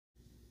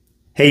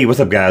Hey, what's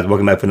up guys?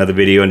 Welcome back for another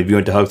video. And if you're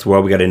into Huck's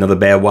World, we got another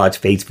bad watch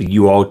face for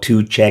you all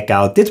to check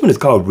out. This one is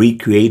called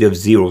Recreative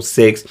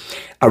 06.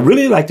 I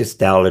really like the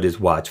style of this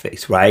watch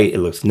face, right? It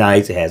looks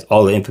nice. It has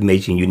all the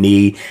information you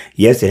need.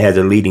 Yes, it has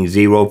a leading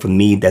zero. For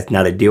me, that's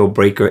not a deal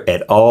breaker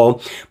at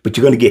all. But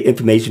you're going to get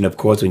information, of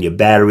course, on your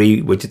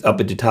battery, which is up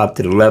at the top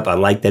to the left. I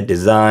like that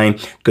design.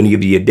 It's going to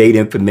give you your date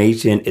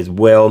information as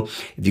well.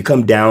 If you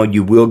come down,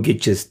 you will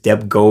get your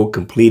step goal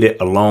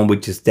completed along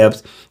with your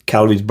steps,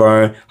 calories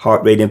burned,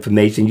 heart rate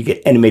information. You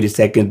get animated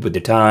seconds with the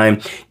time.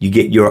 You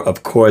get your,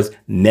 of course,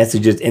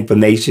 messages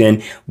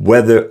information,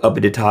 weather up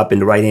at the top in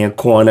the right hand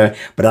corner.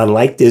 But I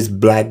like this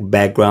black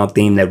background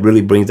theme that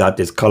really brings out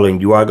this color, and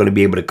you are going to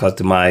be able to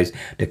customize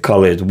the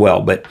color as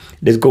well. But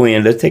let's go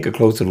in, let's take a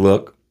closer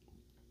look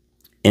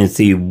and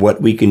see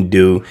what we can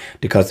do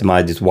to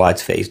customize this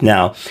watch face.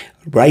 Now,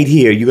 right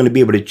here, you're going to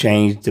be able to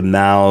change the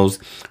miles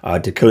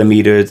to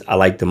kilometers. I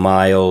like the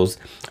miles.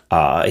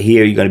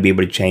 Here, you're going to be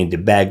able to change the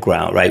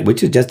background, right?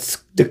 Which is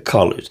just the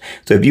colors.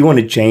 So if you want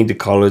to change the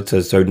color to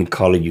a certain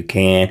color, you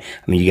can.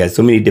 I mean, you got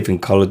so many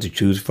different colors to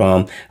choose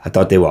from. I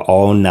thought they were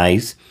all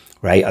nice.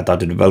 Right? I thought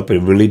the developer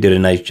really did a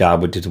nice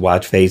job with this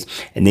watch face.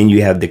 And then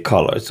you have the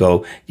color.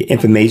 So your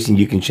information,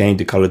 you can change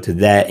the color to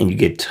that, and you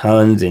get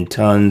tons and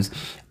tons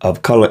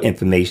of color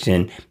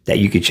information that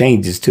you could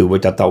change this to,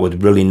 which I thought was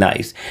really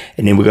nice.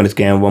 And then we're going to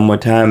scan one more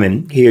time,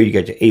 and here you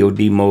got your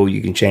AOD mode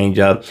you can change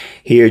up.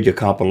 Here's your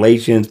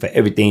compilations for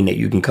everything that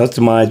you can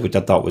customize, which I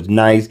thought was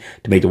nice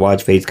to make the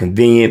watch face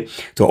convenient.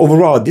 So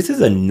overall, this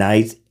is a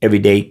nice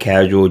everyday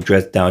casual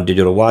dressed down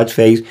digital watch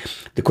face.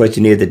 The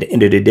question is, at the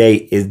end of the day,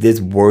 is this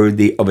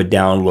worthy of a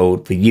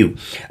download for you?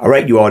 All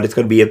right, you all, that's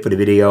going to be it for the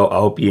video. I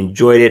hope you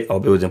enjoyed it. I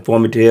hope it was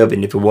informative.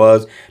 And if it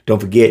was, don't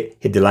forget,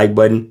 hit the like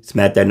button,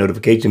 smash that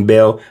notification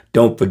bell.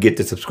 Don't forget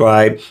to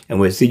subscribe, and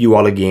we'll see you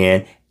all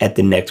again at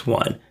the next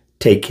one.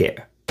 Take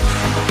care.